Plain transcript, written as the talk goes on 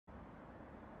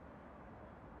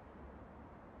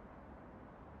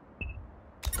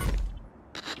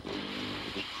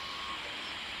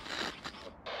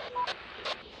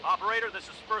Operator, this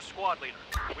is first squad leader.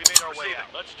 We made our way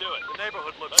out. Let's do it. The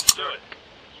neighborhood looks Let's do deserted. it.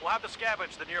 We'll have to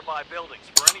scavenge the nearby buildings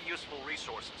for any useful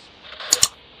resources.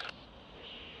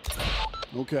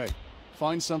 Okay.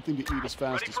 Find something to eat as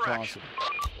fast as possible.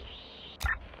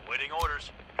 Waiting orders.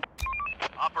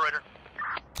 Operator.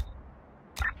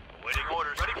 Waiting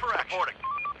orders. Ready for action. Reporting.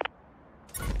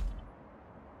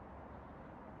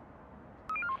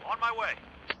 On my way.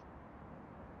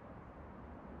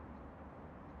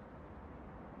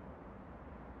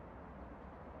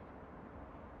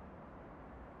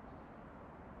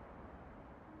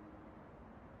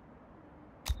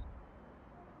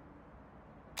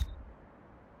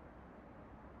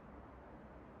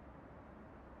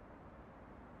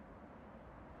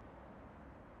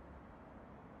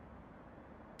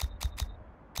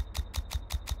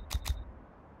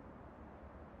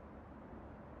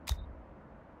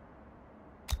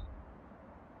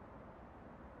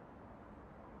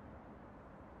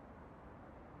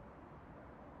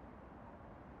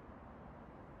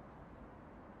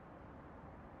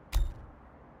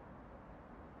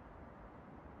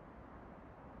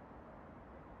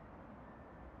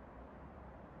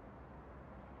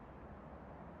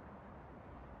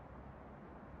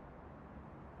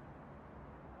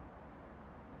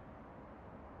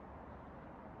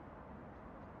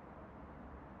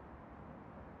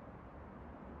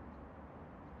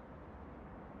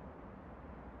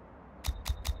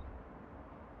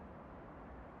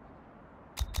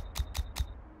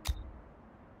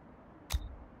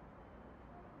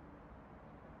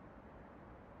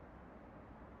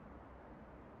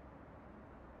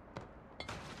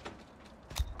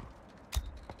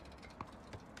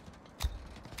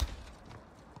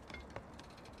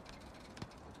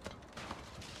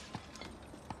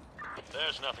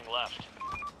 There's nothing left.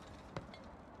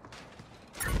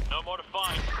 No more to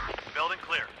find. Building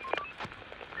clear.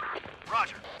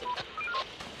 Roger.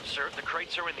 Sir, the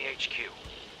crates are in the HQ.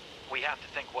 We have to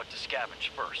think what to scavenge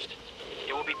first.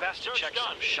 It will be best to check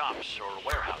some shops or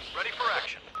warehouses. Ready for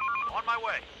action. On my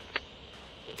way.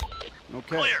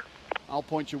 Okay. Clear. I'll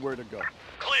point you where to go.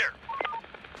 Clear.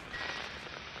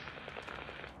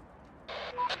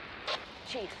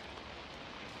 Chief,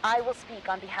 I will speak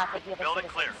on behalf of the other Building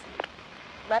citizens. clear.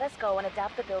 Let us go and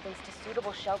adapt the buildings to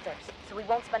suitable shelters, so we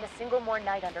won't spend a single more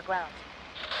night underground.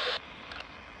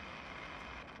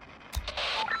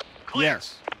 Clear.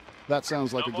 Yes. That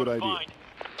sounds like a good idea. Find.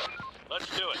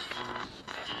 Let's do it.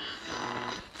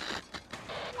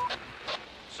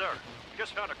 Sir, we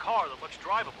just found a car that looks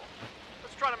drivable.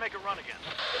 Let's try to make it run again.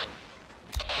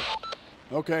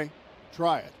 Okay.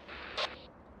 Try it.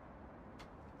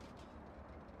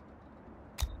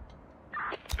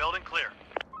 Building clear.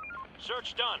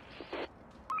 Search done.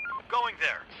 Going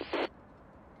there.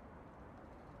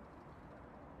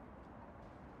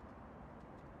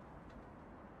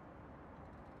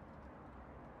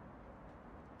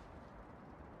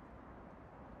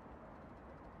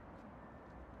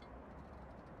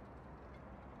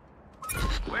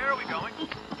 Where are we going?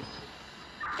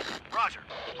 Roger.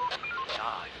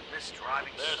 Ah, I've missed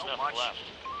driving There's so nothing much. left.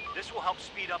 This will help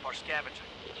speed up our scavenging.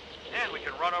 And we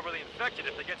can run over the infected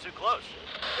if they get too close.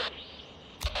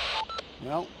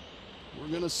 Well, we're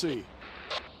gonna see.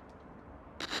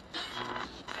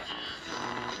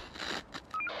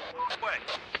 Wait.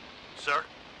 Sir,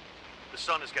 the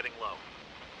sun is getting low.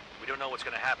 We don't know what's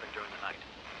going to happen during the night.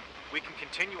 We can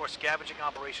continue our scavenging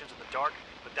operations in the dark,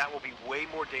 but that will be way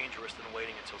more dangerous than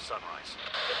waiting until sunrise.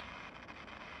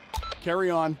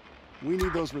 Carry on. We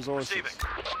need those resources. Receiving.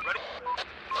 Ready?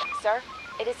 Sir,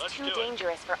 it is Let's too do it.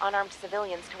 dangerous for unarmed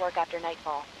civilians to work after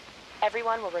nightfall.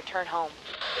 Everyone will return home.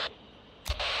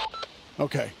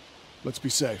 Okay. Let's be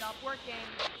safe. Stop working.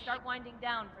 Start winding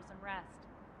down for some rest.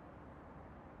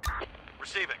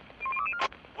 Receiving.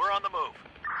 We're on the move.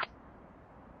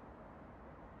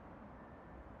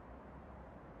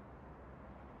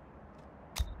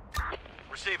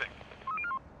 Receiving.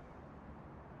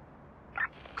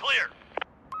 Clear.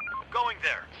 Going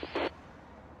there.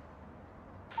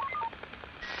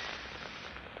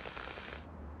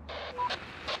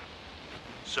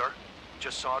 Sir,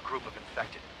 just saw a group of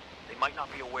infected. They might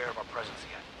not be aware of our presence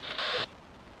yet.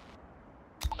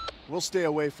 We'll stay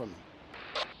away from them.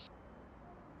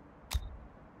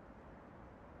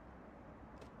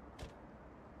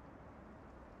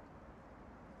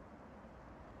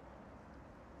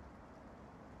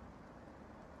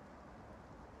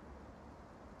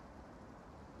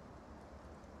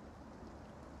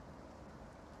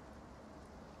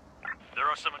 There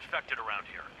are some infected around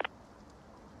here.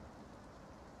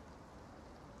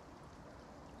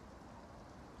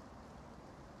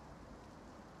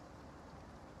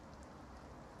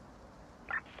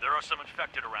 There are are some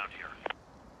infected around here.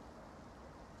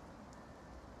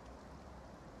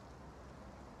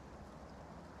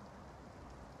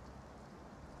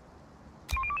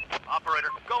 Operator,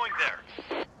 going there.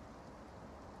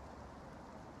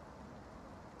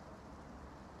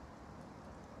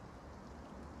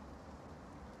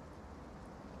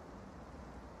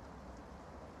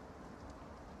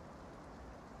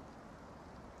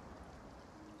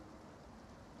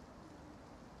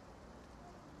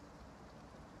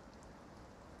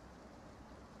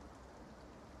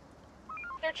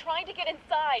 They're trying to get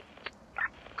inside.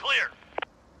 Clear.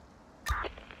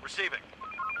 Receiving.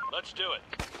 Let's do it.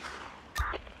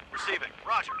 Receiving.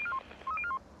 Roger.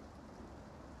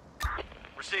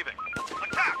 Receiving.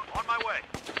 Attack! On my way.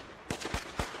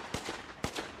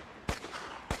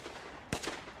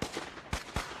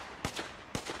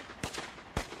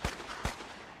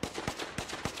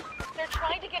 They're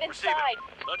trying to get Receiving. inside.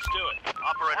 Let's do it.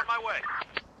 Operator. On my way.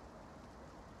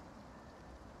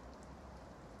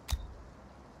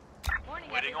 Morning,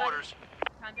 Waiting everybody. orders.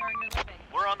 Time to earn your living.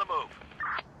 We're on the move.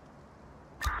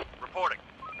 Reporting.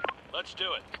 Let's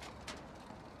do it.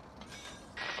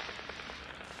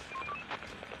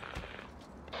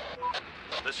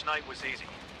 This night was easy,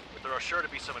 but there are sure to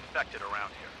be some infected around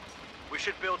here. We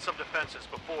should build some defenses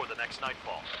before the next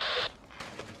nightfall.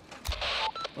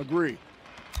 Agree.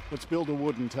 Let's build a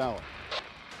wooden tower.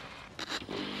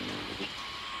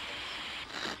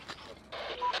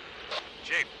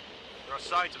 Chief, there are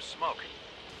signs of smoke.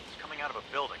 It's coming out of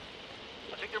a building.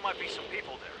 I think there might be some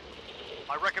people there.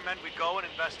 I recommend we go and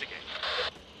investigate.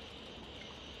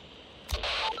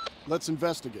 Let's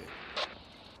investigate.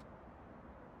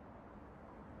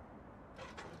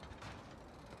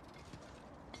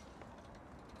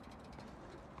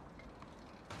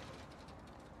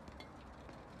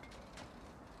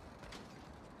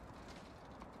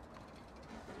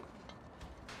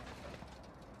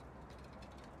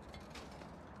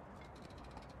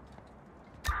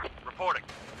 Reporting.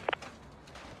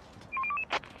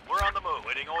 We're on the move,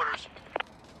 waiting orders.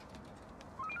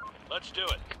 Let's do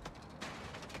it.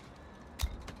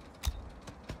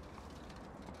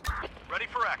 Ready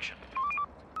for action.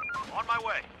 On my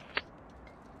way.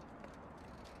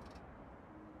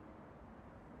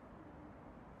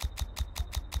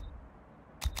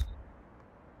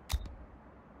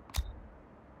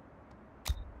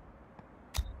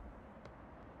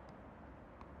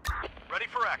 Ready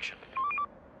for action.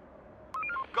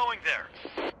 Going there.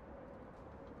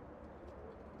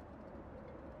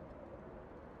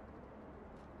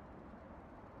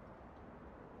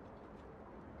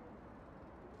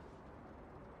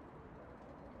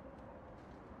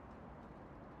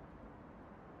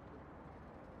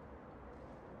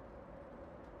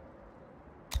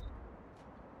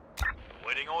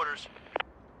 Waiting orders.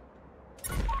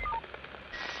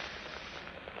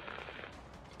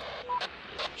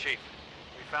 Chief,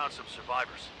 we found some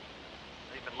survivors.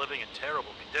 They've been living in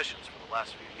terrible conditions for the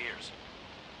last few years.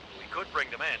 We could bring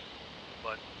them in,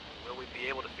 but will we be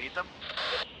able to feed them?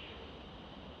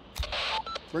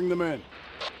 Bring them in.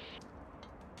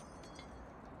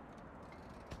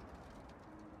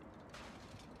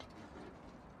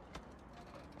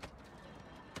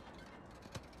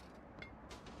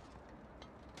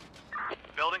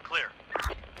 Building clear.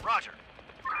 Roger.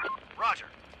 Roger.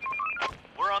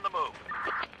 We're on the move.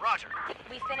 Roger.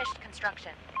 We finished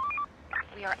construction.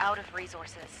 We are out of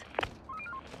resources.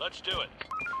 Let's do it.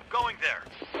 Going there.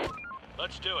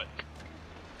 Let's do it.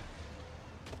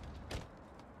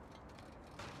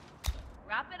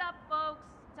 Wrap it up, folks.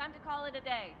 Time to call it a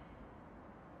day.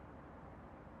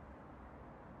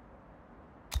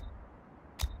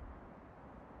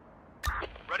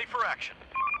 Ready for action.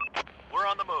 We're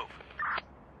on the move.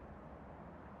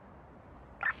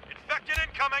 Infected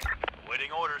incoming.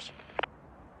 Waiting orders.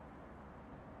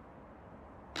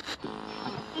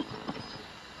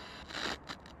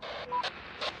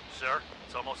 Sir,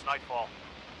 it's almost nightfall.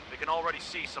 We can already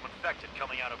see some infected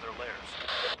coming out of their lairs.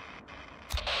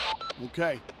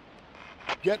 Okay.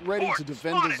 Get ready Fort, to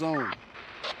defend the spotted. zone.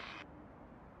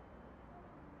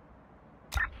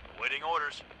 Waiting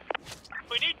orders.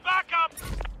 We need backup!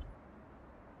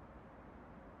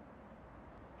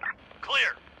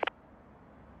 Clear.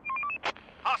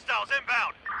 Hostiles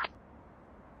inbound.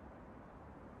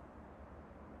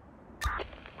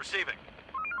 Receiving.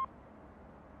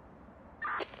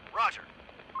 Roger.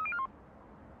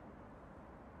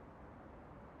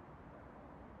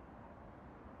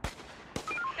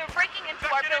 They're breaking into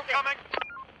our Infected building. incoming.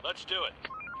 Let's do it.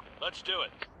 Let's do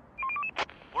it.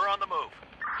 We're on the move.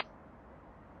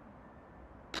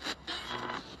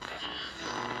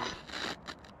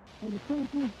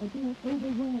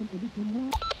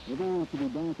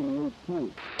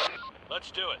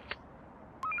 Let's do it.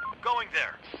 Going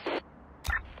there.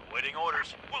 Waiting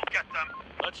orders. We'll get them.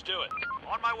 Let's do it.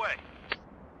 On my way.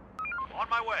 On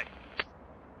my way.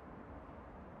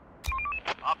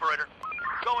 Operator,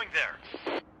 going there.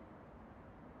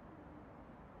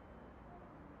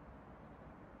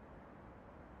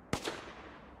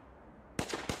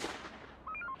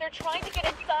 They're trying to get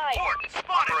inside. Port,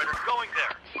 spotted! Operator, going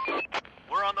there.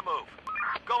 We're on the move.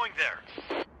 Going there.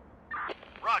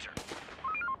 Roger.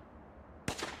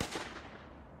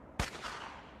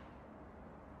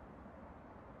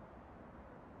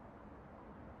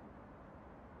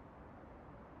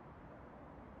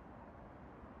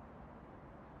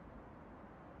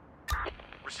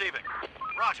 Receiving.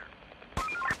 Roger.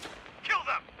 Kill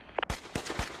them!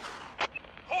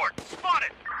 Horde,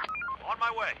 spotted! On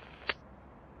my way.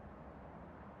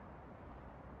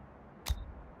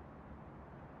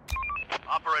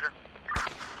 Operator.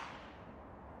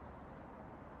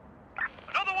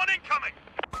 Another one incoming!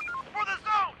 For the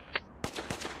zone!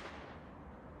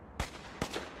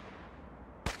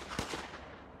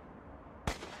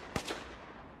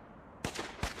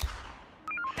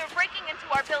 They're breaking into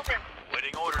our building.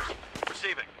 Waiting orders.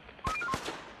 Receiving.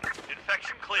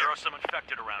 Infection clear. There are some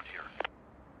infected around here.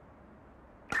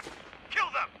 Kill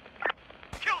them!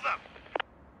 Kill them!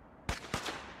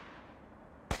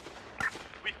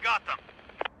 We've got them!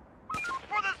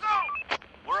 For the zone!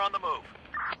 We're on the move.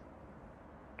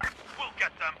 We'll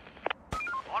get them.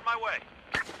 On my way.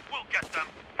 We'll get them.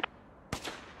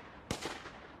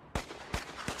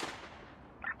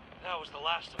 That was the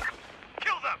last of them.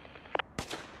 Kill them!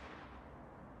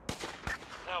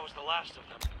 That was the last of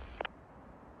them.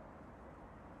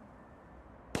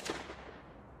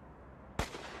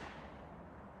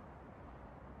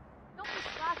 Don't be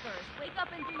slackers. Wake up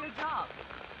and do your job.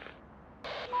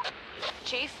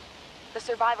 Chief, the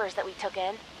survivors that we took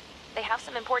in, they have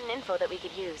some important info that we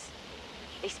could use.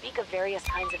 They speak of various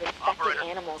kinds of infected Operator.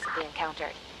 animals that they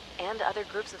encountered, and other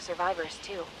groups of survivors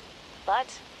too.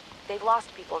 But they've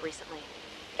lost people recently.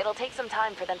 It'll take some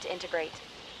time for them to integrate.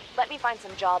 Let me find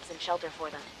some jobs and shelter for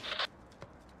them.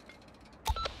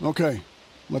 Okay,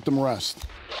 let them rest.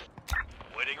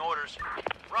 Waiting orders.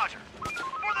 Roger.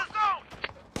 For the zone!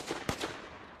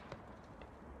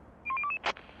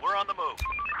 We're on the move.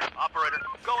 Operator,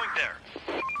 going there.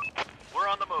 We're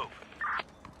on the move.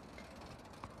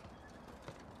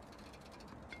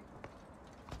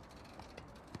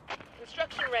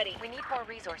 Construction ready. We need more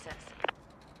resources.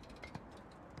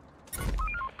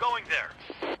 Going there.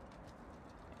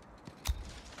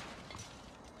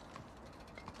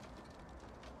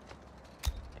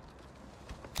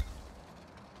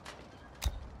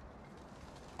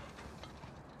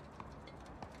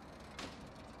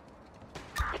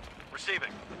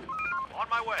 Receiving. On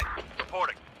my way.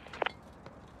 Reporting.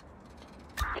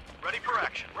 Ready for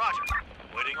action. Roger.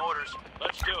 Waiting orders.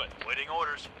 Let's do it. Waiting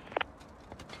orders.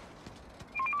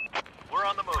 We're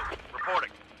on the move.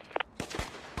 Reporting.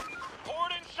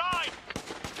 Horde inside!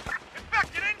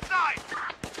 Infected inside!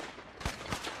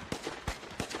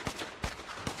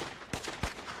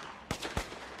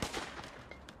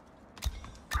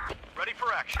 Ready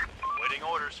for action. Waiting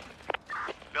orders.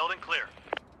 Building clear.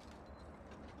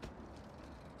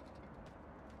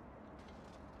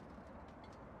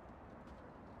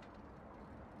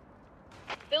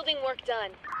 Building work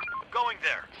done. Going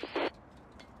there.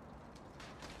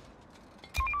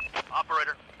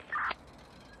 Operator.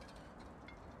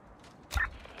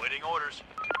 Waiting orders.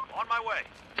 On my way.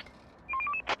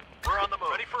 We're on the move.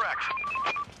 Ready for action.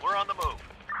 We're on the move.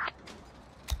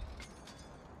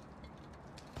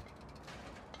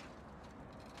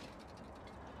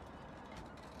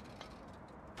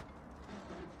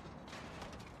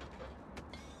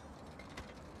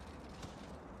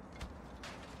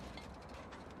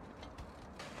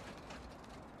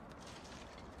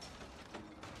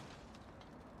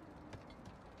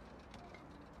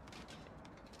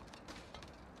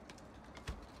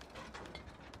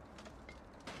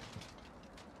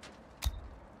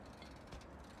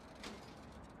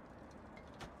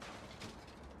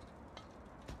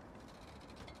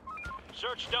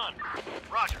 Search done.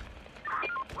 Roger.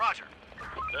 Roger.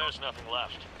 There's nothing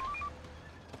left.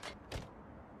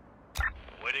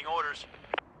 Waiting orders.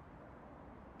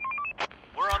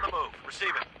 We're on the move.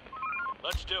 Receiving.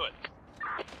 Let's do it.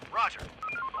 Roger.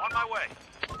 On my way.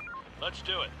 Let's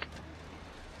do it.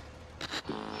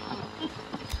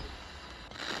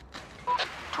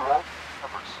 To all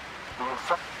members, the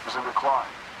infection is in decline.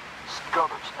 Seek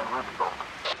others and rebuild.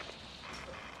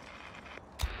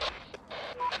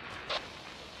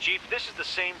 Chief, this is the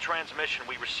same transmission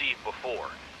we received before,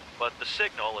 but the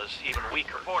signal is even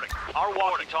weaker. Reporting. Our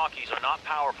walkie-talkies are not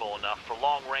powerful enough for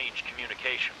long-range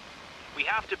communication. We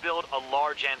have to build a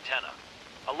large antenna.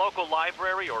 A local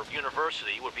library or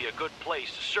university would be a good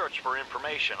place to search for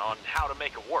information on how to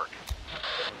make it work.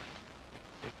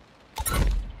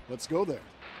 Let's go there.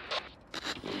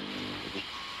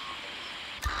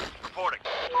 Reporting.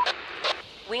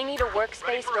 We need a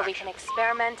workspace where we can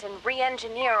experiment and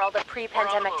re-engineer all the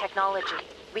pre-pandemic technology.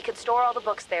 We could store all the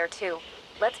books there, too.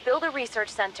 Let's build a research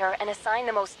center and assign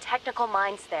the most technical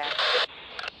minds there.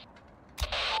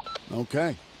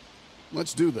 Okay.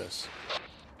 Let's do this.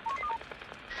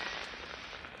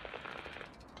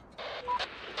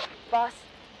 Boss,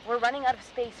 we're running out of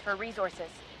space for resources.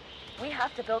 We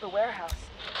have to build a warehouse.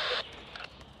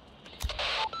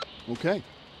 Okay.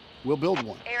 We'll build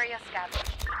one. Area scavenged.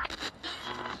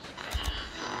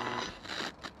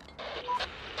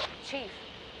 Chief,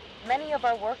 many of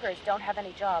our workers don't have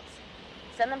any jobs.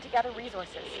 Send them to gather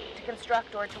resources, to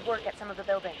construct or to work at some of the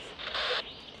buildings.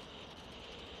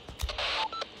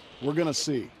 We're gonna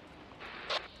see.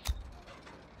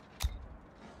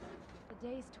 The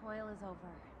day's toil is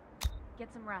over. Get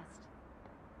some rest.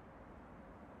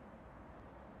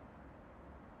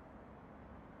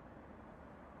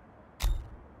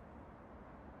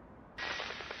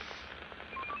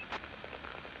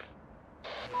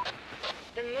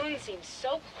 The moon seems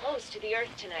so close to the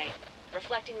Earth tonight,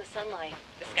 reflecting the sunlight.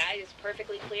 The sky is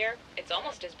perfectly clear. It's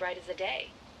almost as bright as the day.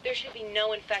 There should be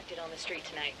no infected on the street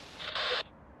tonight.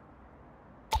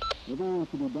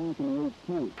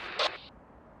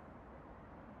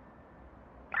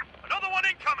 Another one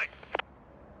incoming!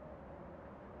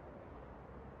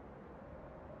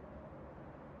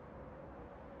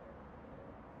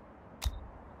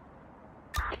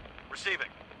 Receiving.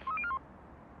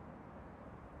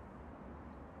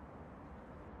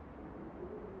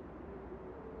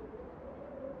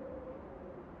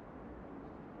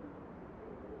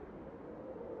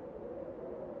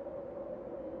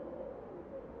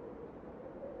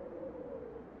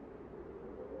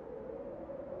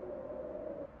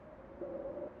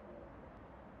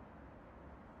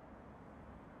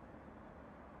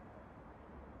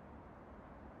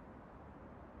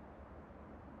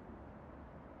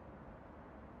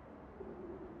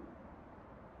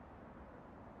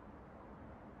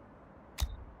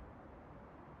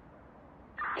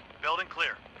 Building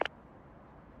clear.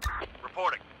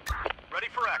 Reporting. Ready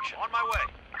for action. On my way.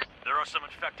 There are some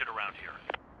infected around here.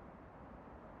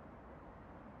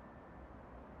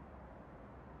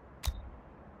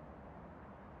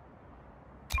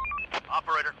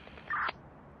 Operator.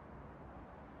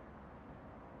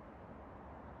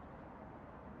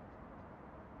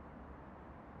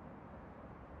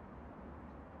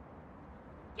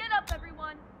 Get up,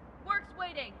 everyone! Work's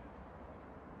waiting!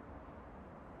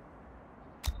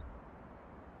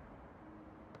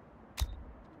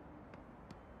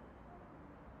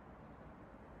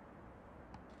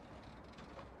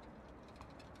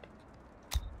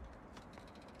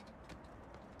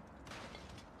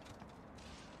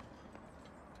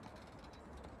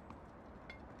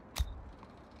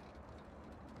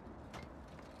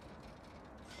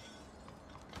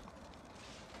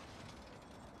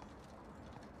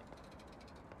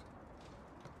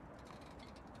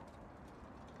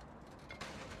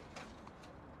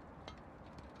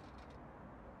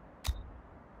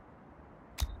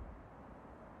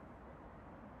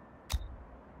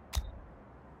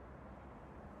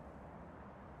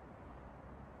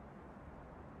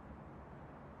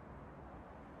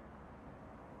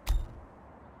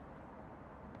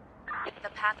 The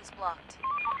path is blocked.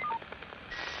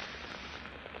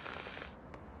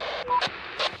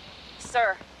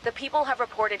 Sir, the people have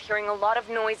reported hearing a lot of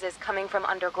noises coming from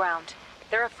underground.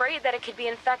 They're afraid that it could be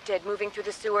infected moving through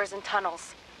the sewers and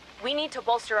tunnels. We need to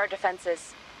bolster our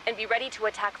defenses, and be ready to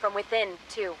attack from within,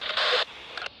 too.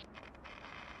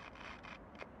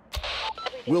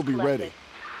 We'll be ready.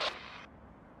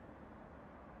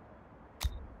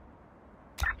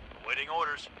 Awaiting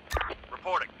orders.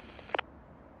 Reporting.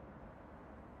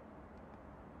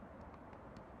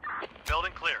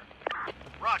 Building clear.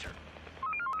 Roger.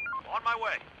 On my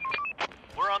way.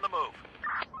 We're on the move.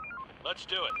 Let's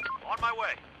do it. On my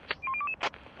way.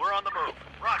 We're on the move.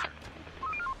 Roger.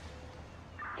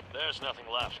 There's nothing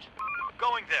left.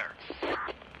 Going there.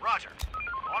 Roger.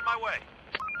 On my way.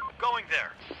 Going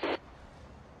there.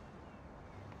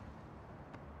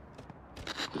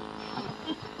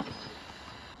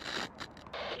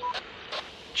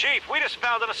 Chief, we just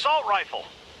found an assault rifle.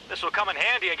 This will come in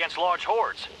handy against large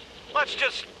hordes. Let's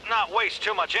just not waste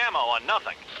too much ammo on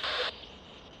nothing.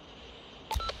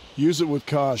 Use it with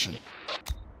caution.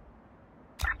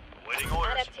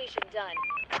 done.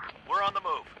 We're on the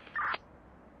move.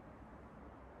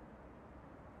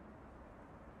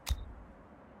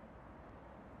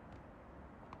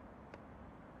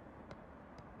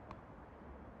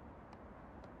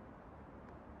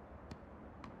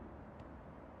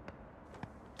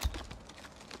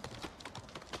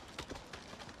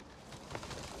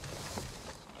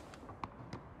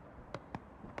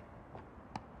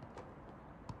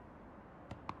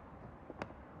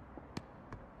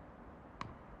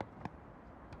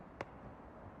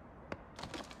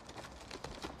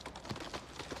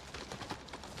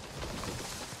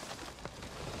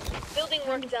 Building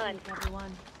work done.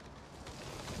 Everyone.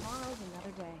 Tomorrow's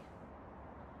another day.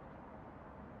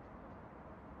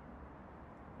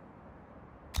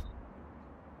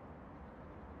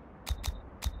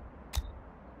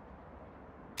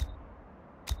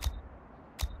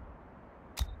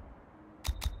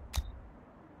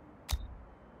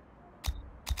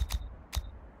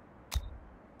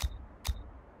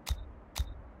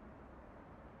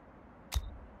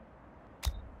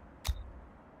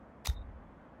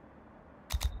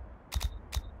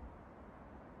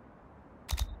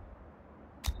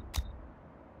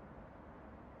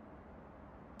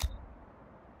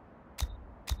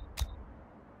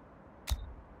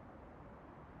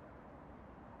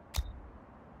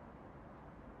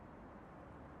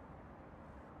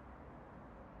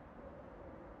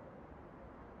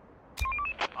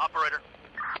 Operator.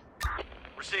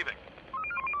 Receiving.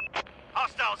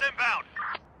 Hostiles inbound.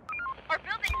 Our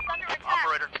building is under attack.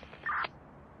 Operator.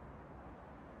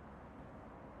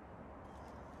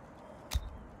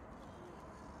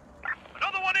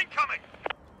 Another one incoming.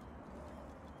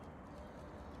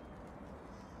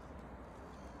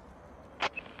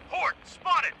 Horde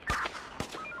spotted.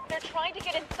 They're trying to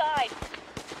get inside.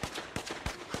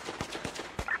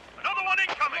 Another one The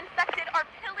incoming. infected are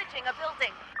pillaging a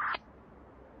building.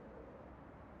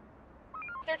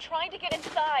 They're trying to get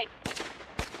inside.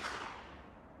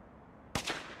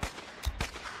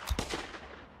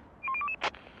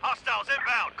 Hostiles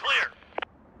inbound. Clear.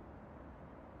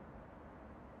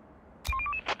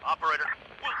 Operator.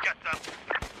 We'll get them.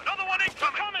 Another one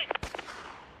incoming. Coming.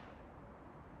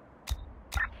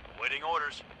 Waiting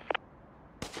orders.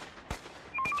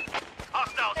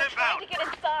 Hostiles They're trying inbound. to get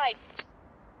inside.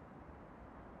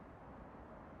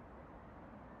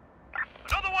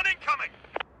 Another one incoming.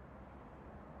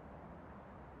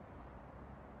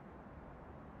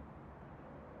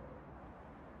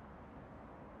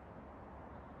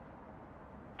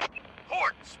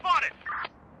 Horde spotted.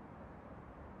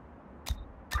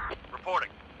 Reporting.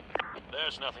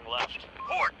 There's nothing left.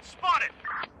 Horde spotted.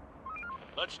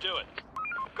 Let's do it.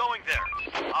 Going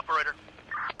there. Operator.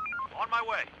 On my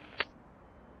way.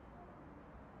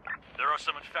 There are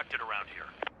some infected around here.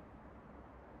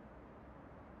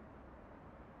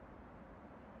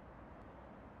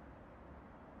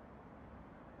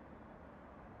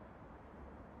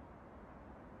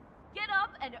 Get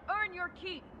up and earn your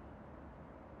keep.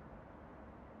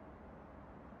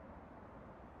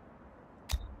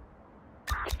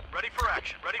 Ready for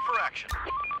action. Ready for action.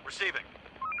 Receiving.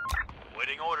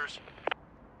 Waiting orders.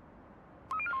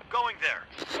 Going there.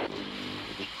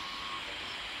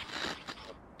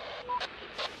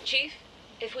 Chief,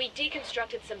 if we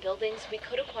deconstructed some buildings, we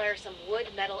could acquire some wood,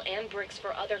 metal, and bricks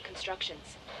for other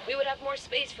constructions. We would have more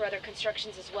space for other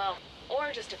constructions as well,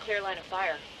 or just a clear line of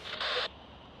fire.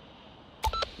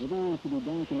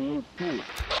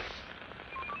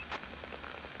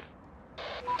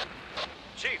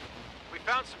 Chief, we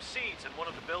found some seeds in one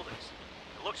of the buildings.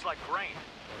 It looks like grain.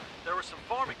 There were some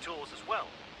farming tools as well.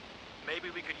 Maybe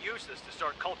we could use this to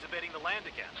start cultivating the land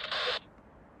again.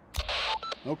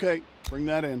 Okay, bring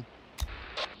that in.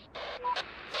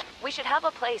 We should have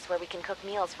a place where we can cook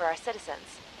meals for our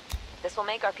citizens. This will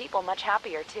make our people much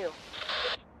happier, too.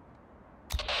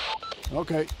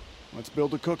 Okay, let's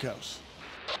build a cookhouse.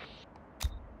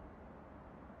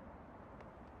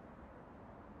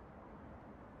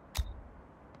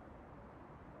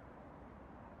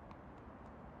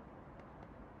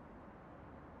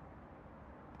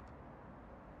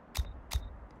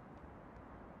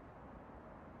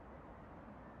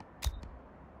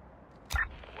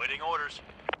 Waiting orders.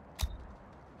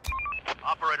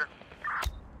 Operator.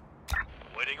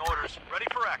 Waiting orders. Ready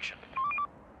for action.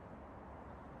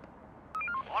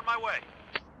 On my way.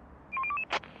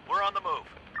 We're on the move.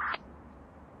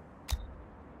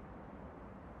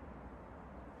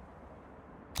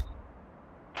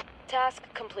 Task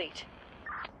complete.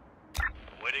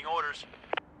 Waiting orders.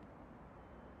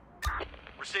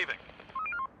 Receiving.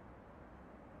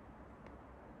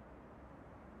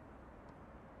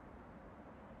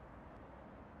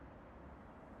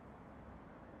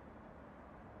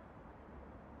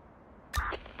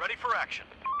 Ready for action.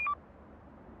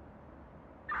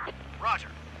 Roger.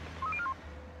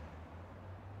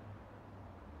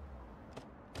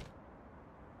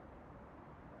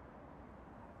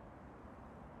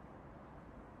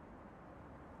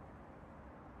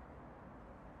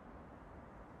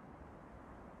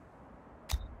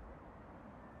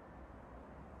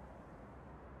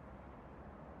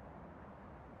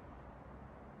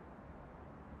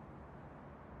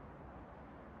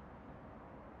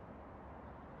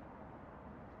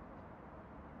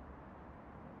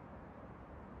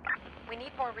 We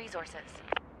need more resources.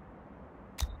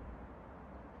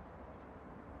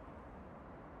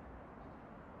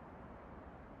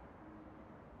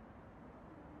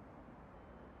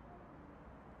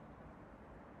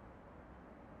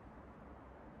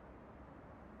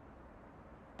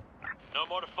 No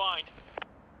more to find.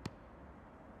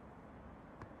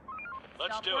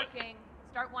 Let's Stop do it. working.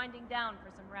 Start winding down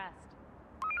for some rest.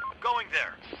 Going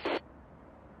there.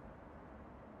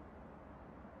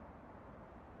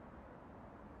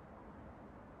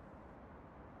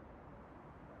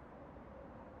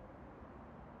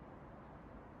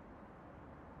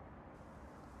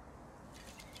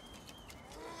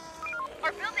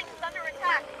 Our building is under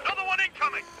attack. Another one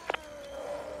incoming!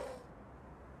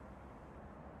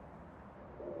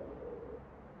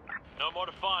 No more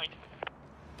to find.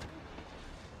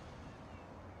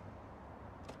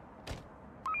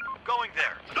 Going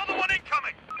there. Another one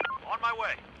incoming! On my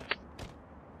way.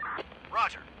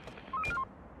 Roger.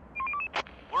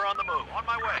 We're on the move. On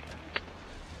my way.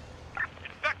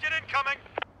 Infected incoming!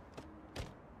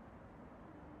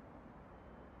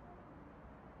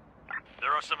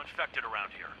 There are some infected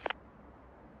around here.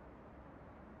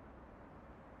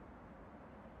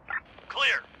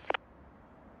 Clear!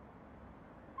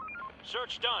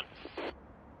 Search done.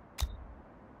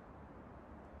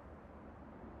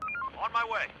 On my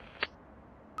way.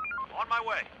 On my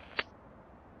way.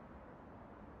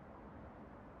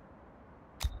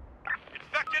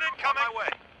 Infected incoming! On my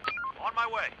way. On my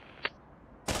way.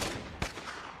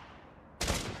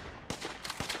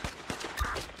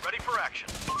 Ready for action.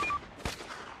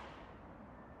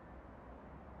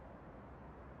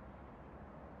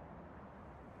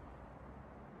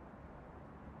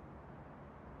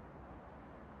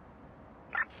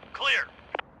 Clear.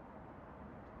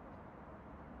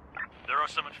 There are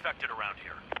some infected around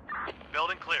here.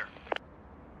 Building clear.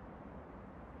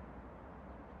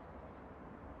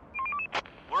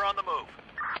 We're on the move.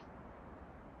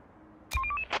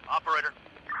 Operator.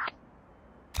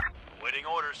 Waiting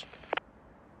orders.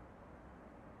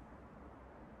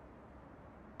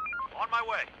 On my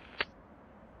way.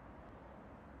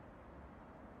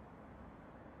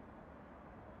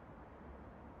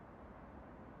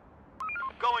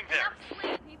 Going there. Enough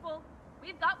sleep, people.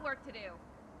 We've got work to do.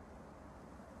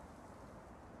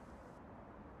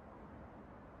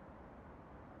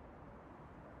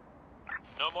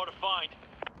 No more to find.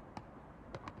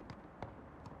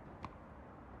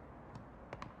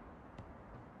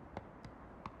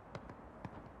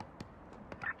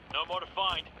 No more to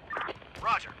find.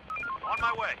 Roger. On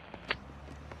my way.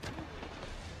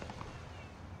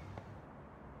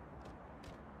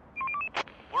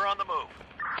 We're on the move.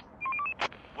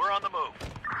 We're on the move.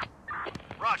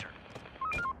 Roger.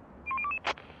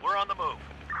 We're on the move.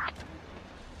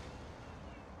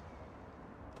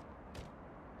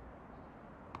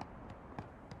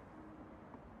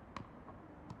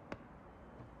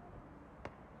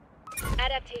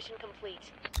 Adaptation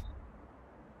complete.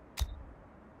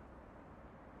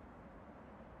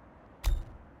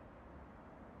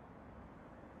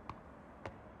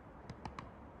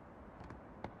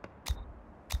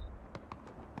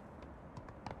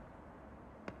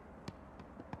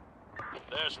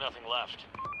 There's nothing left.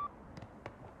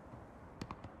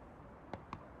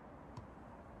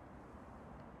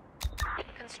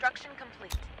 Construction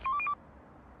complete.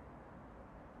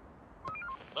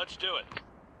 Let's do it.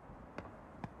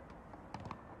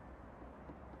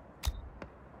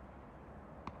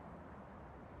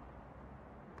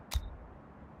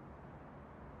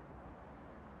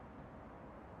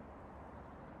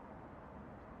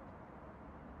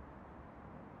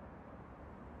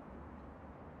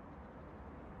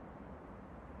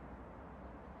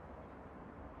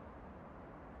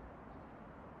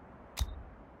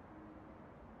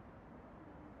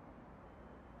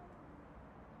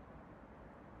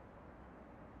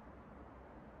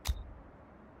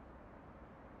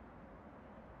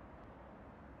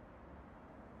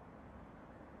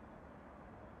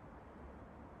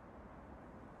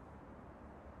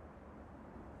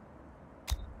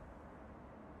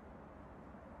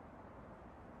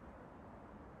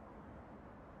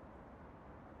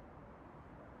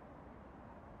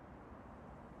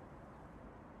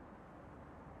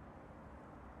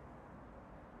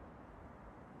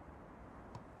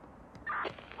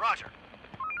 Roger.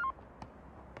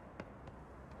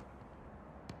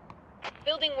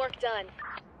 Building work done.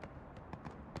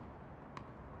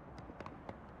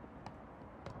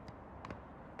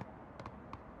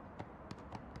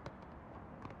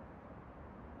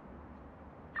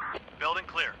 Building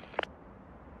clear.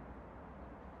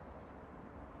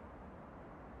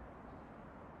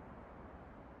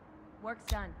 Work's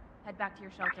done. Head back to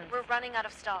your shelters. We're running out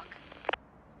of stock.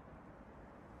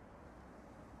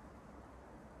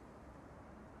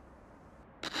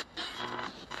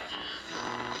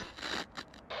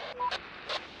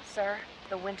 Sir,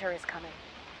 the winter is coming.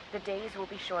 The days will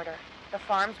be shorter. The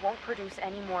farms won't produce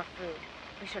any more food.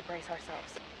 We should brace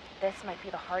ourselves. This might be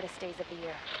the hardest days of the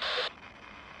year.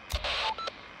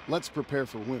 Let's prepare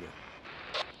for winter.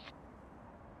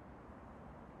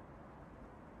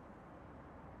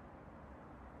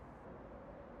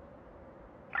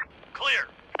 Clear.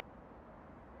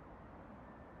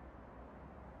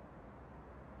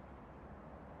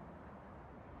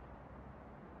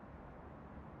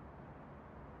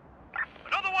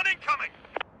 Another one incoming.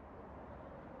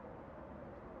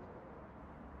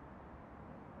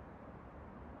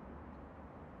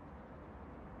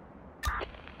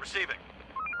 Receiving.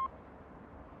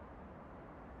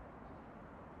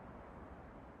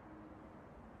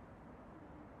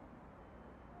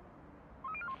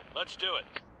 Let's do it.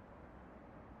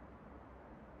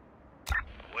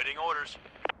 Waiting orders.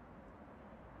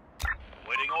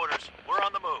 Waiting orders. We're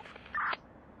on the move.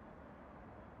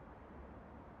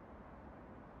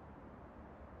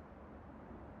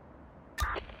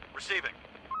 Receiving.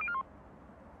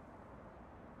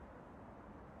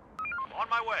 On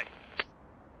my way.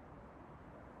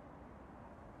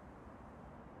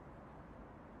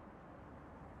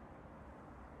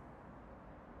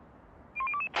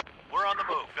 We're on the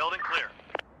move. Building clear.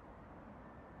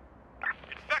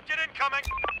 Infected incoming.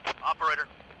 Operator.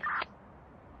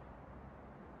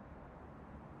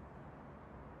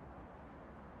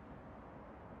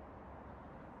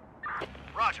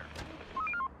 Roger.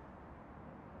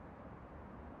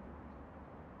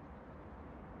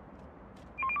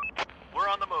 We're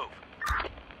on the move.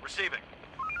 Receiving.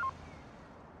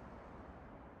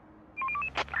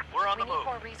 We're on the We need move.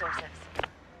 more resources.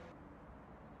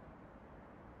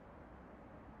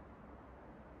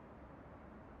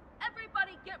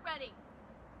 Everybody get ready!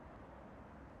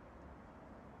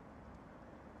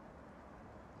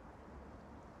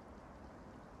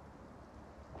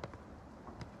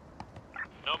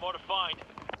 No more to find.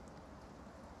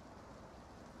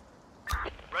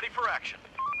 Ready for action.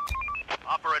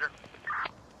 Operator.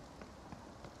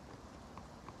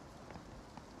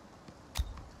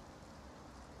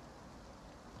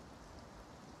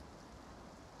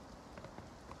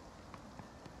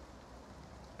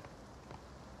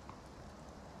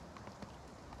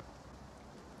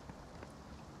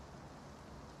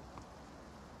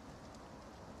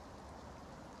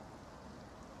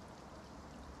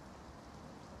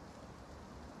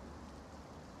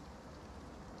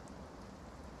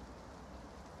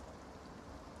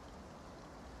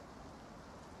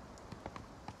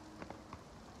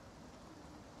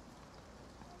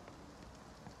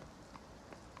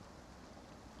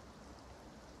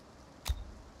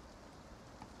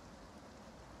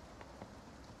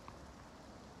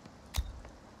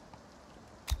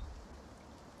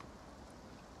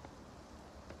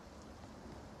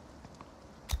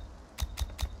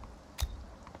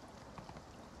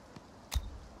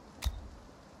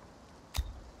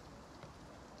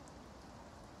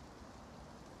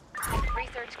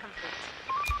 Research complete.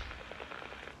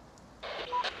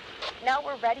 Now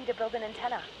we're ready to build an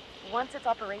antenna. Once it's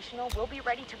operational, we'll be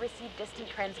ready to receive distant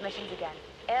transmissions again,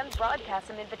 and broadcast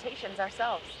some invitations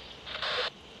ourselves.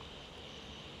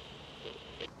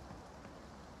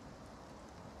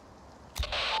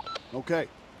 Okay,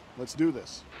 let's do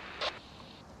this.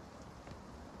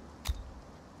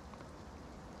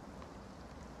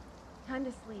 Time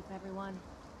to sleep, everyone.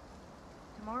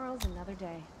 Tomorrow's another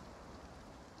day.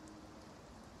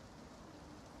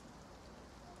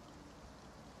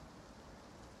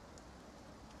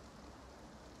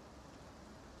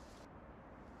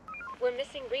 We're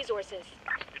missing resources.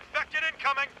 Infected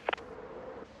incoming.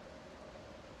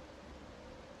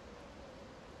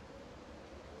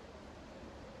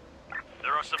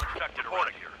 There are some infected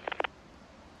around here.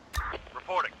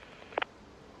 Reporting.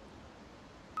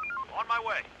 On my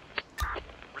way.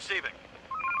 Receiving.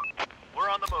 We're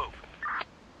on the move.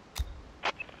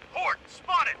 Horde,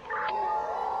 spotted!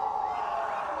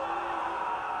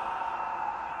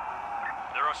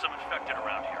 There are some infected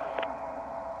around here.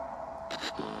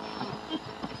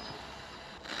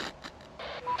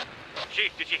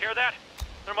 Chief, did you hear that?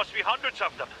 There must be hundreds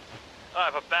of them. I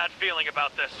have a bad feeling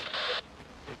about this.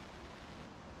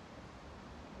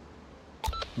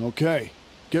 Okay.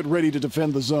 Get ready to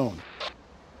defend the zone.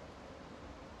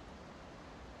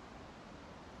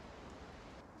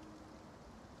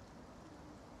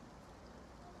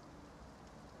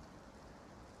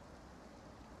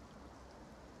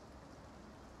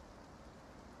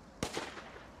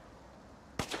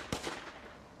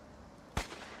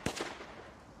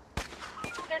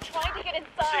 They're trying to get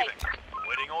inside. Receiving.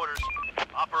 Waiting orders.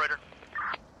 Operator.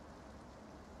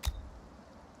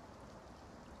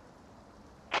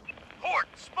 Horde,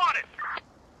 spotted!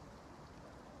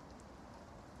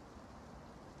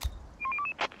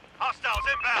 Hostiles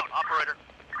inbound. Operator.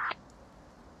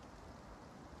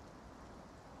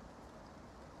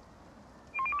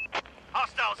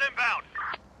 Hostiles inbound.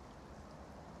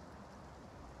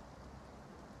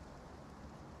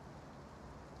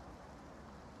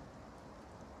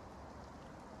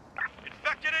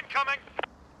 Infected incoming.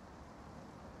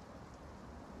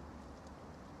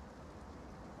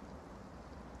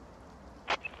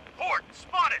 Horde,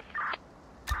 spotted.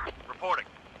 Reporting.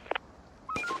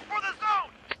 For the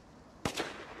zone!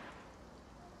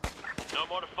 No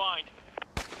more to find.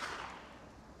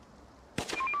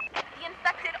 The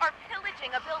infected are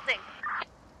pillaging a building.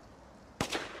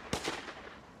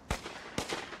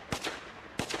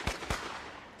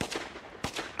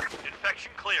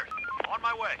 Infection cleared. On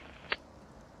my way.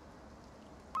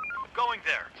 Going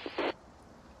there.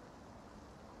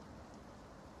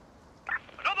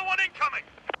 Another one incoming!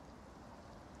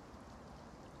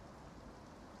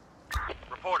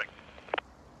 Reporting.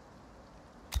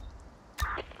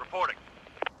 Reporting.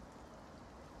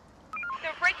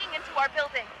 They're breaking into our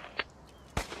building.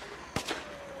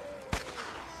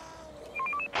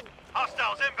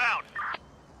 Hostiles inbound.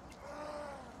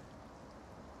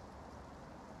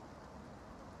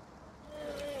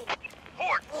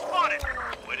 Horde, spotted.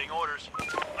 Waiting orders.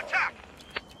 Attack!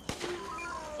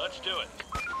 Let's do it.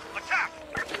 Attack!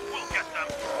 We'll get them.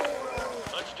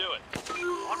 Let's do it.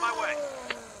 On my way.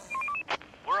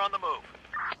 We're on the move.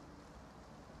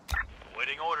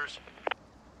 Waiting orders.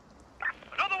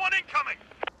 Another one incoming!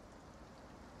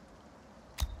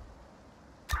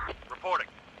 Reporting.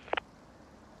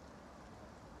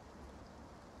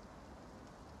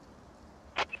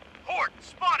 Horde,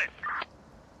 spotted!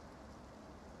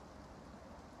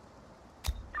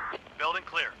 Building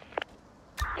clear.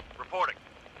 Reporting.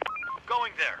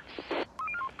 Going there.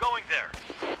 Going there.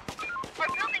 Our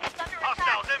building is under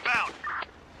Hostiles attack. inbound!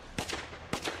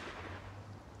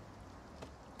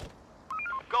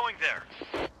 Going there.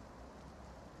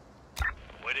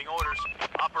 Waiting orders.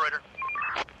 Operator.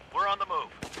 We're on the move.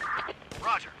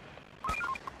 Roger.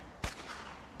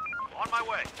 On my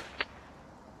way.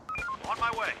 On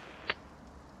my way.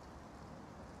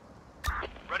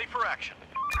 Ready for action.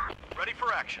 Ready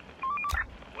for action.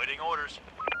 Waiting orders.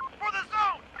 For the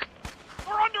zone!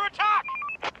 We're under attack!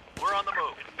 We're on the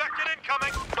move. Infected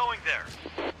incoming. Going there.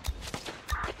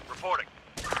 Reporting.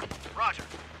 Roger.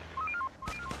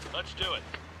 Let's do it.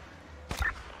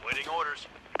 Waiting orders.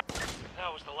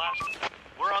 That was the last of them.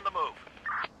 We're on the move.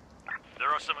 There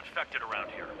are some infected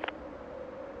around here.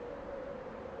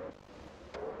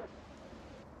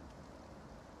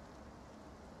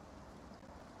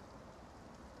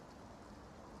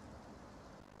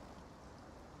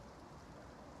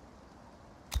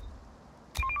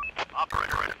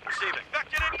 Operator, receiving.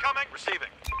 Infected incoming. Receiving.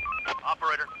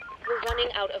 Operator, We're running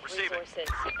out of receiving. resources.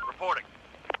 Reporting.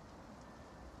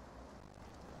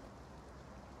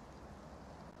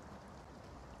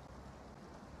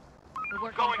 The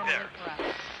work Going is there. for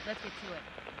us. Let's get to it.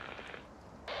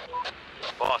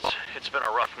 Boss, it's been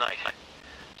a rough night.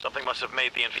 Something must have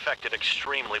made the infected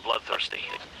extremely bloodthirsty.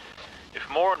 If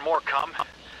more and more come,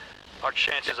 our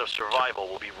chances of survival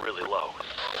will be really low.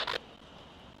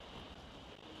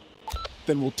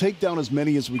 Then we'll take down as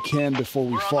many as we can before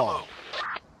we We're on the fall. move.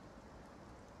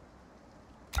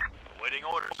 Waiting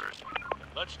orders.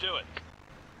 Let's do it.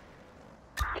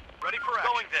 Ready for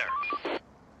action. Going there.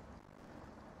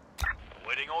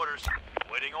 Waiting orders.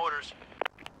 Waiting orders.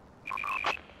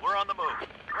 We're on the move.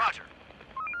 Roger.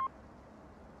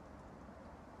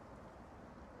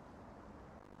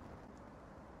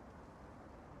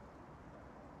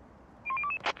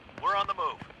 We're on the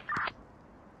move.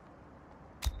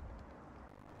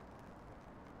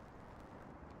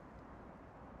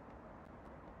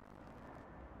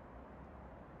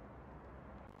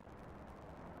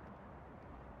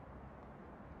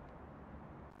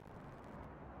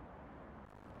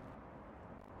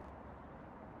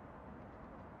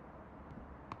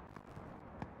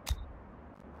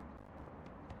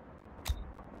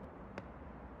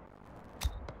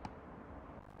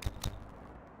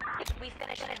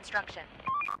 construction.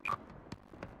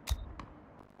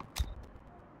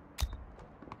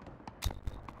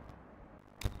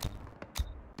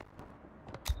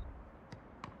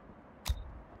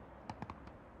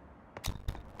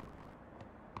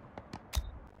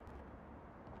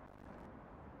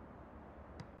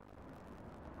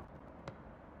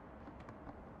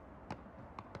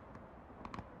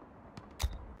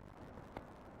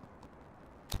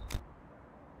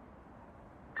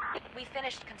 We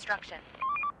finished construction.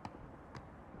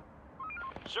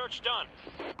 Search done.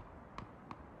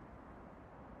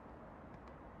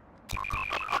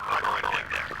 Right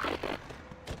there.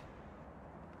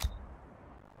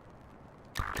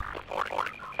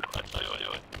 Reporting. Let's do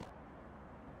it.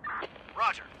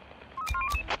 Roger.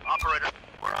 Operator.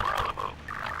 We're on the move.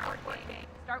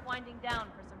 Start winding down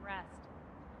for some rest.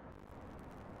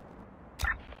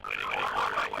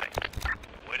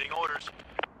 Waiting orders.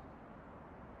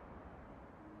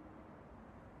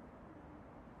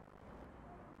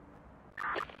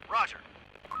 Roger.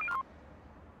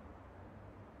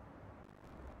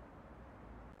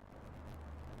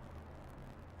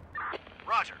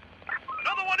 Roger.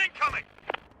 Another one incoming!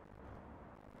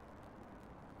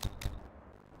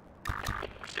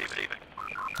 Receiving.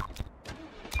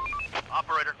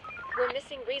 Operator, We're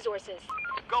missing resources.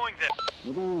 going there.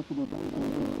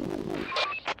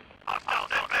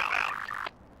 Hostiles inbound.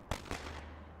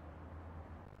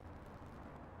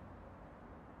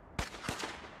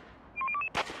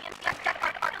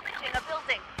 In a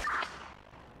building.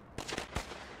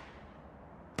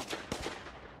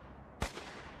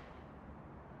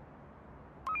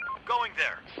 Going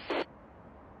there.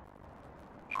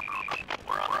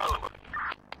 We're on the move.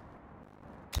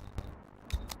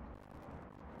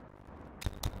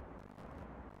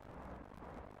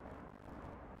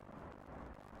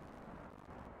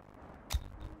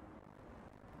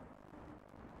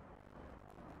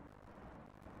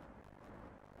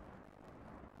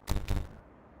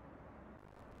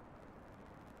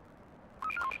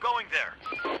 Going there.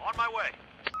 On my way.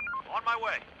 On my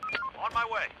way. On my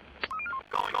way.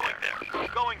 Going there.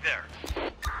 Going there.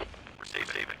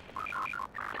 Receiving.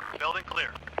 Building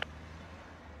clear.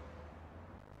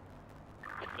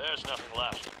 There's nothing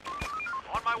left.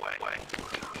 On my way.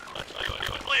 Let's do it.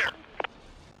 Clear.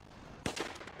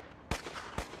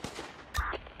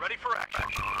 Ready for action.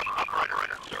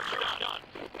 Operator. Search done.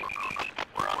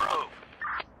 We're on the move.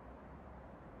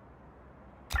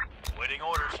 Waiting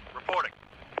orders. Reporting.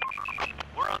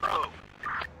 We're on the move.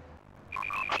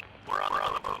 We're on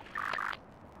the move.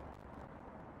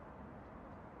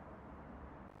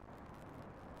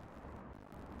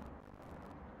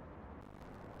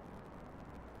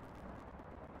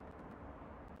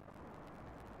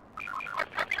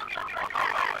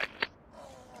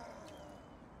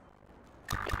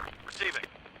 Receiving.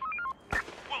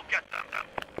 We'll get them.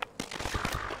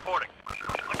 Reporting.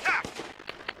 Attack!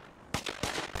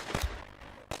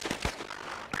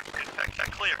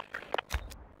 Infection clear.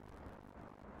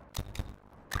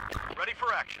 Ready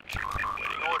for action.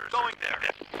 Waiting orders. Going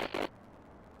there.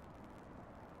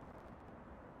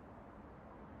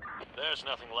 There's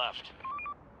nothing left.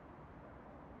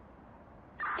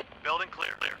 Building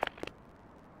clear.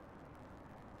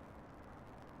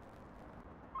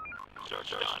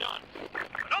 Search done.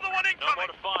 Another one No more incoming!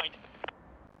 to find.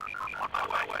 On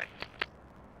my way.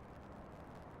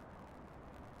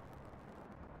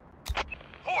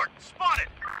 Horde, spotted!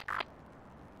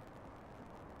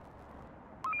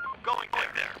 Going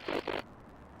there.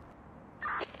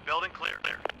 Building clear.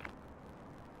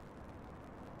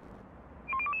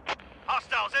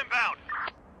 Hostiles inbound!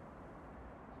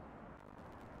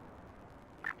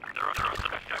 There are some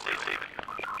receiving.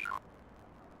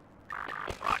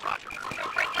 Roger.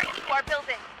 To our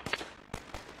building.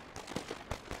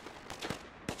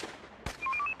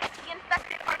 The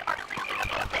infected are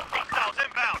Hostiles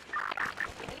inbound!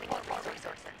 We need more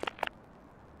resources.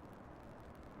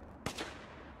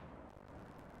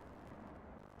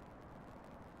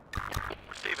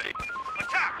 Receiving.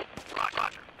 Attack!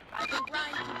 Roger. I've been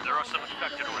grinding. There are some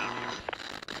infected around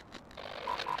here.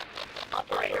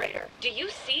 Operator, do you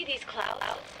see these clouds?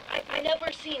 I've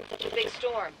never seen such a big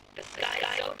storm. The sky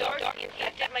is so dark, the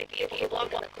infected might be able to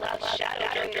walk in the cloud's shadow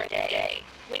during their day.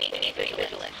 We need to be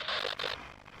vigilant.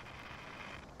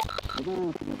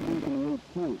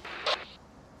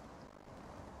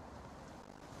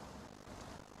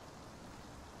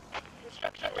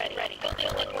 Construction ready.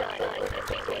 Building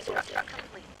done. Resources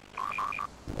complete.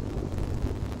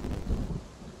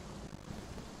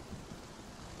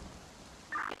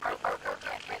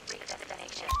 Can't reach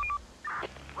destination.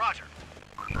 Roger.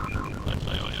 Let's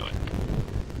do it.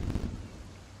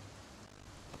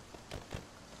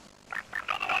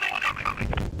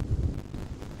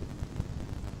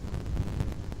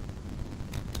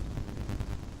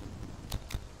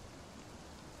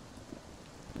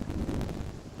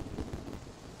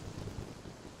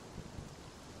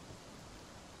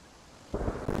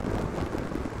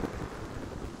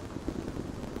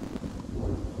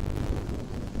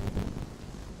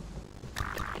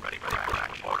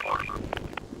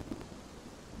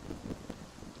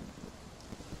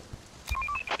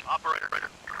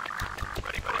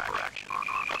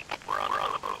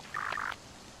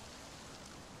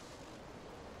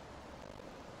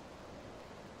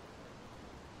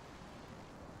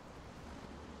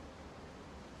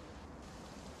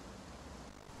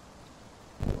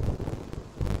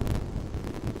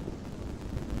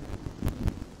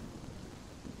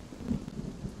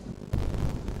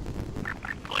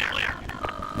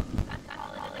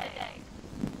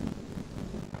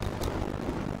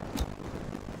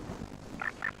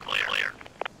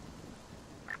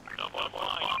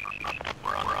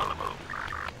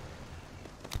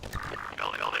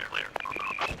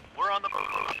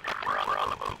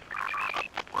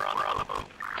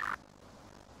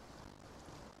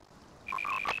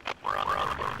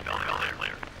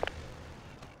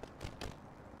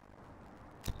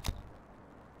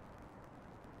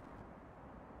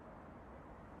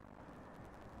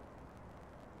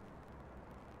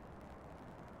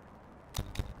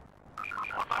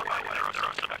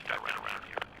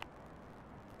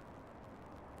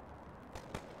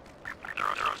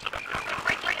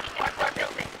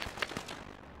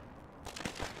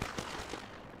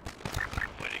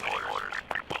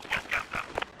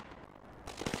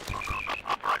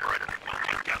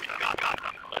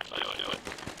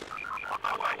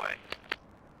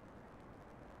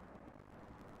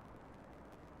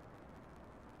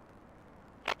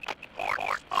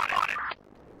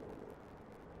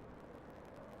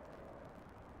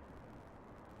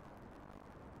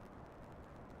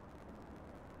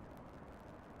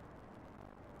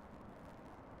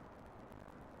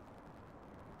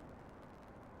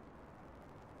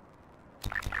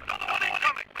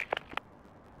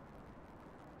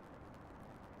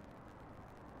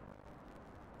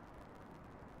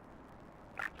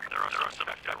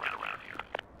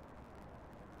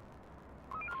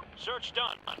 Search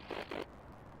done.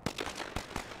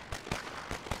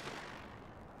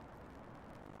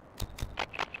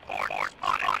 Horde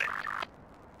spotted.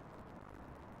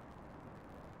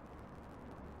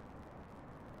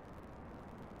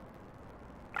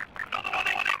 Another one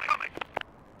incoming.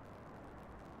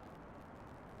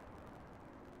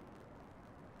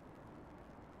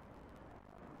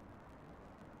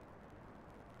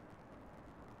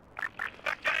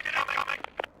 Infected incoming.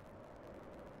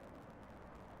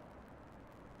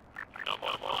 No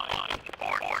more line.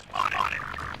 Horde spotted.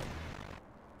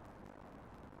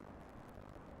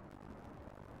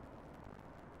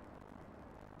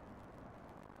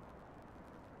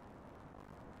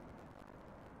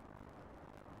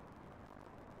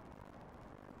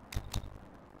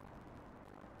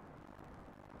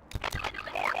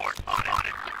 Horde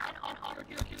spotted. And on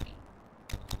your duty.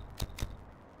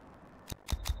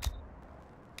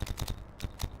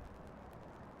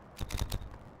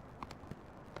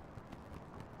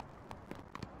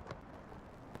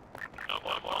 No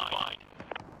more line.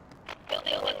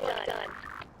 Building work done.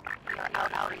 We are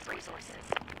out of resources.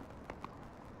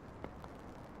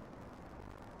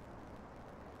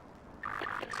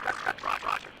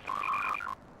 Roger.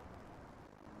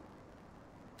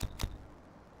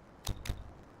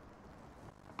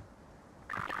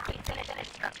 We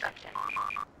finished construction.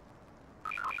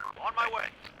 On my way.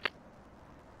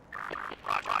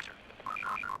 Roger.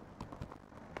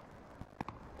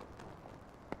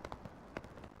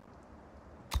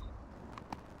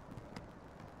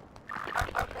 Our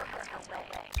work is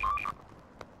away.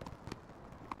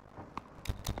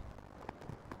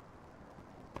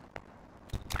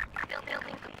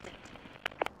 Building complete.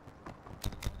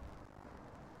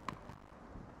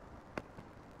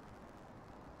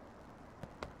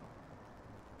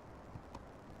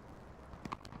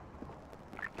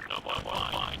 No more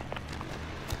line.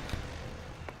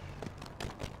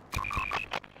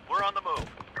 We're on the move.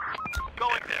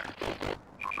 Going there.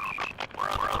 We're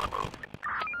on the move.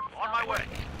 On my way.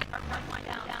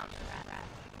 Down.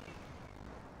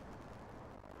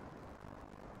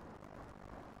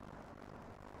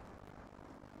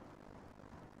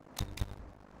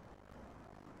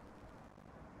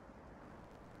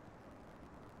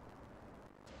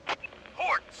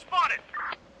 Horde spotted.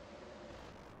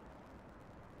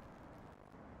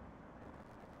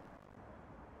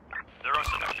 There are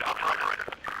some operator.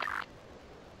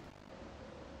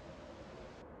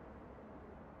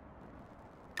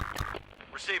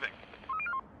 Receiving.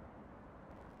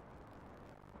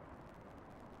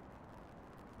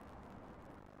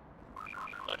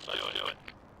 Let's do it.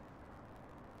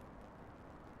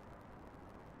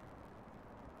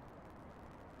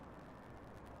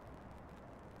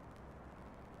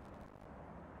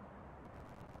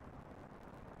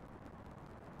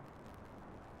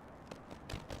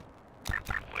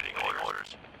 Waiting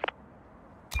orders.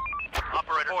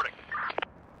 Operator. Reporting.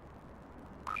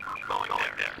 Going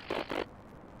there.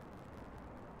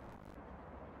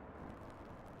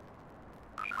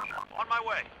 On my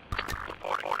way.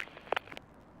 Reporting.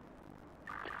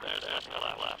 There's no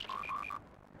left.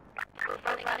 We're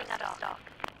running out of stock.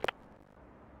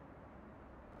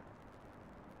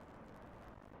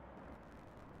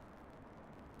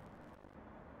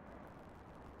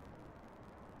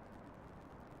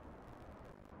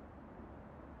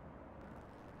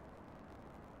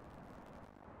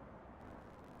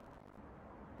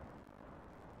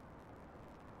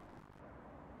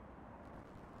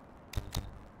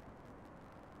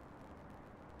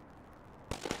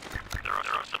 There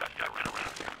are some guys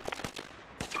around here.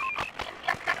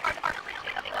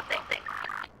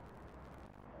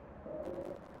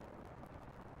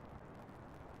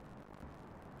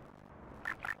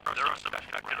 There are some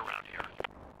infected around here.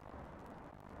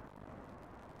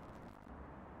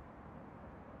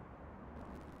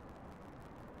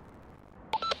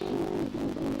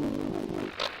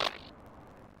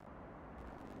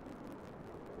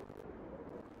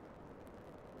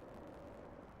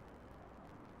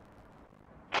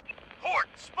 Horde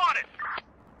spotted!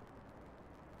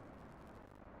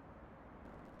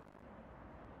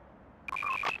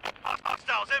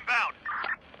 Hostiles inbound!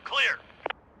 Clear!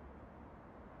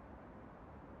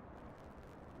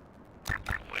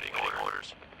 Waiting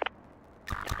orders.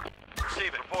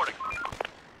 Receiving. Reporting.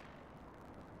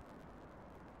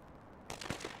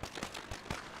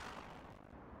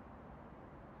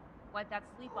 Wipe that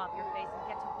sleep off your face and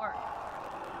get to work.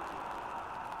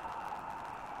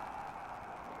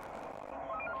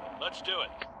 Let's do it.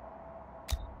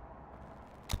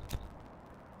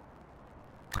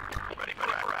 Ready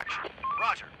for action.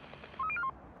 Roger.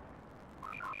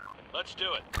 Let's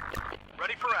do it.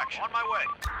 Ready for action. On my way.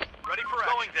 Ready for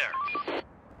action. Going there.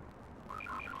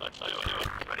 Let's do it.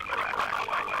 Ready for action.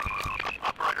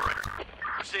 Operator.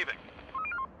 Receiving.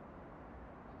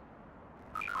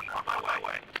 On my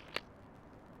way.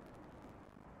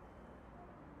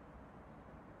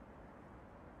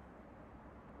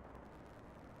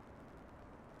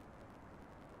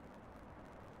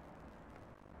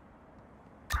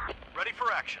 Ready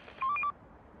for action.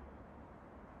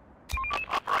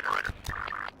 Operator.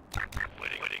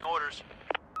 Waiting orders.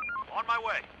 On my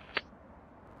way.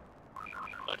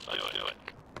 Let's do it.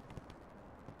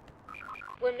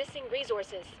 We're missing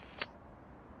resources.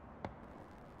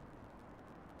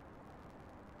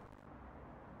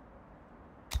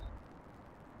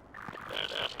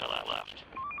 There's no lot left.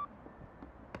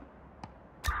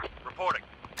 Reporting.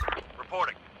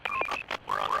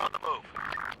 We're on the move.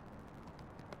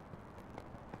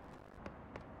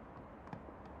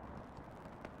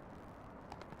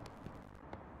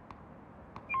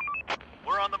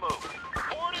 We're on the move.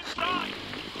 Port inside!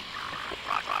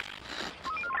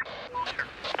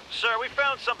 Sir, we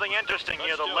found something interesting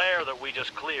near the lair that we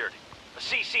just cleared. A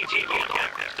CCTV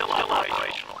camera still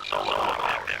operational. Someone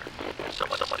back there.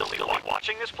 Someone still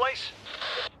watching this place?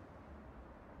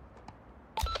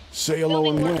 Say hello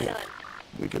and Building work wave. done.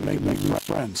 We can make new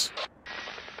friends.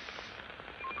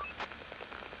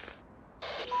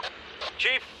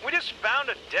 Chief, we just found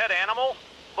a dead animal,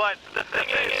 but the thing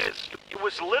is, it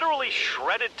was literally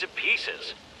shredded to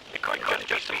pieces. It couldn't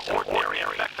just be ordinary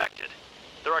infected.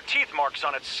 There are teeth marks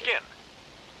on its skin.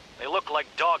 They look like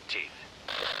dog teeth.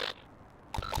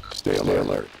 Stay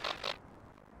alert.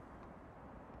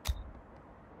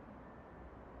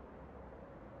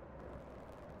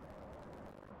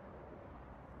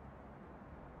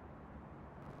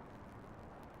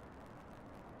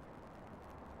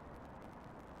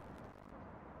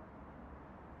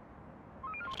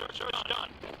 Search done.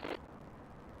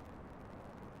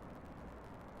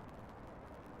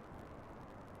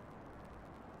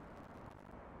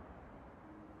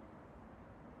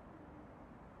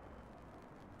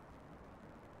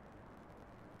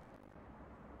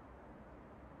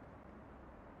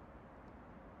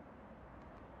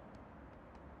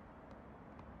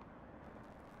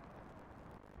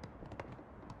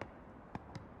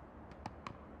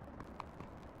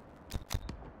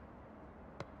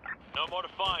 No more to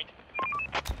find.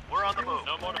 We're on the move.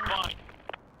 No more to find.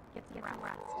 Get some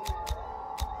rest.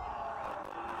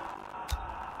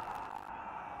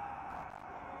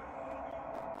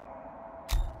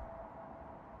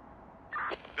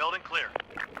 Building clear.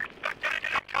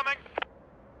 Incoming.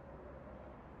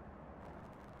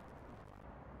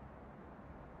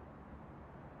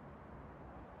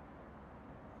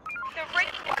 They're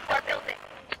breaking into our building.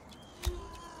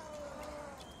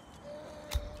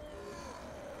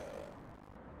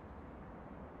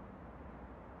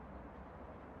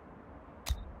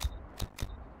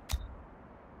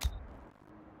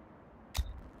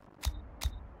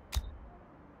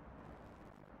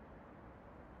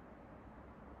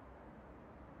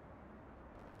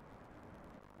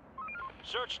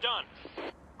 Search done.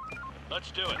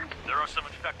 Let's do it. There are some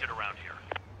infected around here.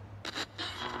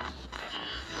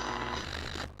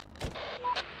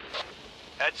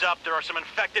 Heads up, there are some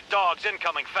infected dogs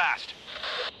incoming fast.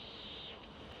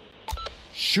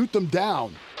 Shoot them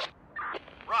down.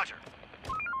 Roger.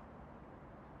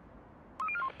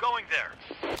 Going there.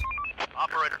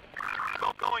 Operator.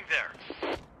 Going there.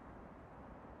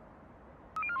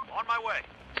 On my way.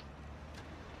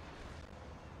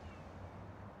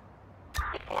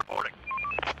 Reporting.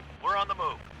 We're on the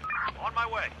move. On my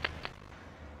way.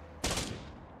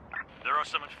 There are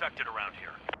some infected around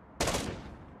here.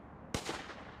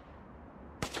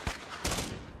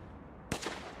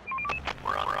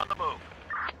 We're on the move.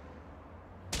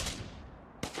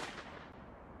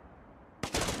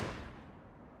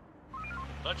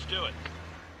 Let's do it.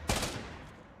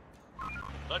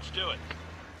 Let's do it.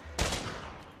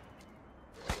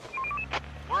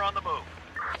 We're on the move.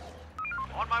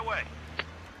 On my way.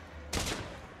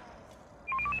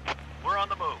 We're on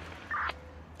the move.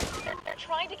 They're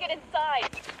trying to get inside.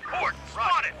 Port,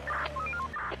 spotted!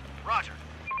 Roger.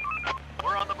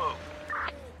 We're on the move.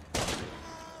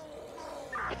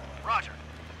 Roger.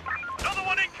 Another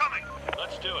one incoming!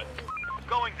 Let's do it.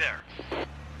 Going there.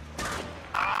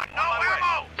 No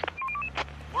ammo!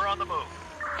 We're on the move.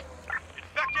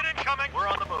 Infected incoming! We're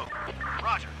on the move.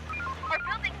 Roger. Our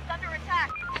building is under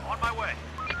attack. On my way.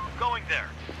 Going there.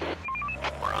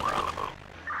 We're on the move.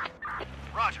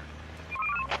 Roger.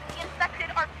 The infected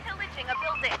are pillaging a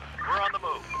building. We're on the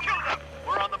move. Kill them!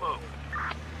 We're on the move.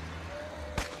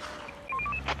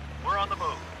 We're on the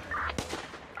move.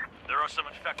 There are some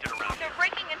infected around here. They're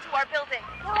breaking into our building.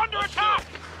 We're under attack!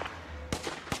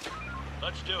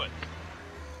 Let's do it.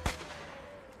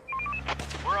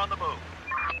 We're on the move.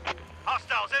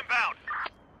 Hostiles inbound.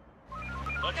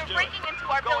 Let's They're do breaking it. into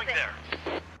our Going building.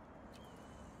 there.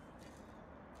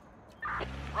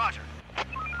 Roger.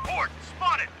 Horde,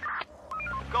 spotted.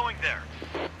 Going there.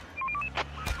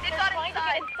 They got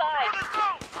inside. For the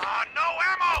zone! No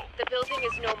ammo! The building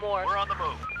is no more. We're on the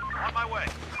move. On my way.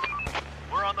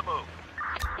 We're on the move.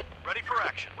 Ready for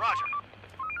action. Roger.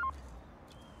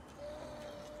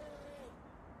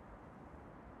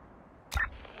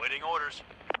 Waiting orders.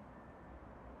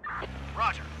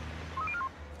 Roger.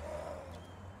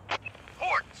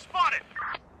 Horde, spotted!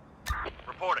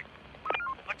 Reporting.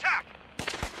 Attack!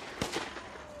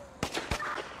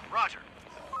 Roger.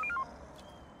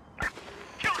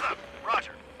 Kill them!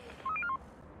 Roger.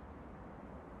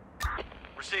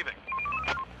 Receiving.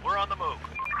 We're on the move.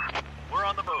 We're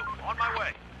on the move. On my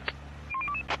way.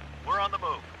 We're on the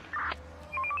move.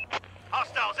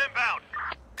 Hostiles inbound.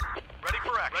 Ready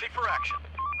for action. Ready for action.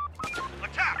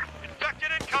 Attack! Infected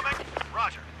incoming!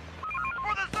 Roger.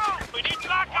 For the zone! We need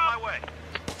backup! On my way.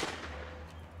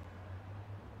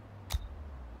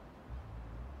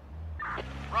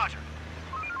 Roger.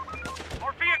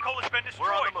 Our vehicle has been destroyed!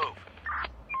 We're on the move.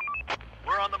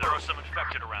 We're on the move. There are some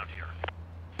infected around here.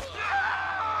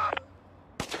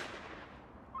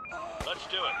 Let's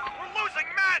do it. We're losing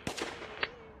men!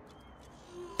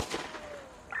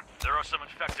 There are some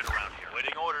infected around here.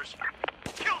 Waiting orders.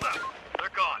 Kill them! They're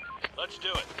gone. Let's do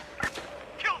it.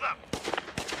 Kill them!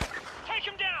 Take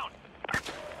him down!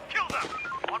 Kill them!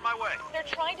 On my way. They're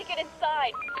trying to get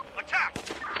inside. Attack!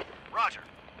 Roger.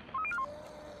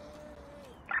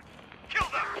 Kill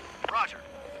them! Roger.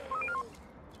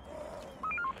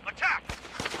 Attack!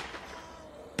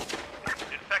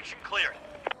 Infection cleared.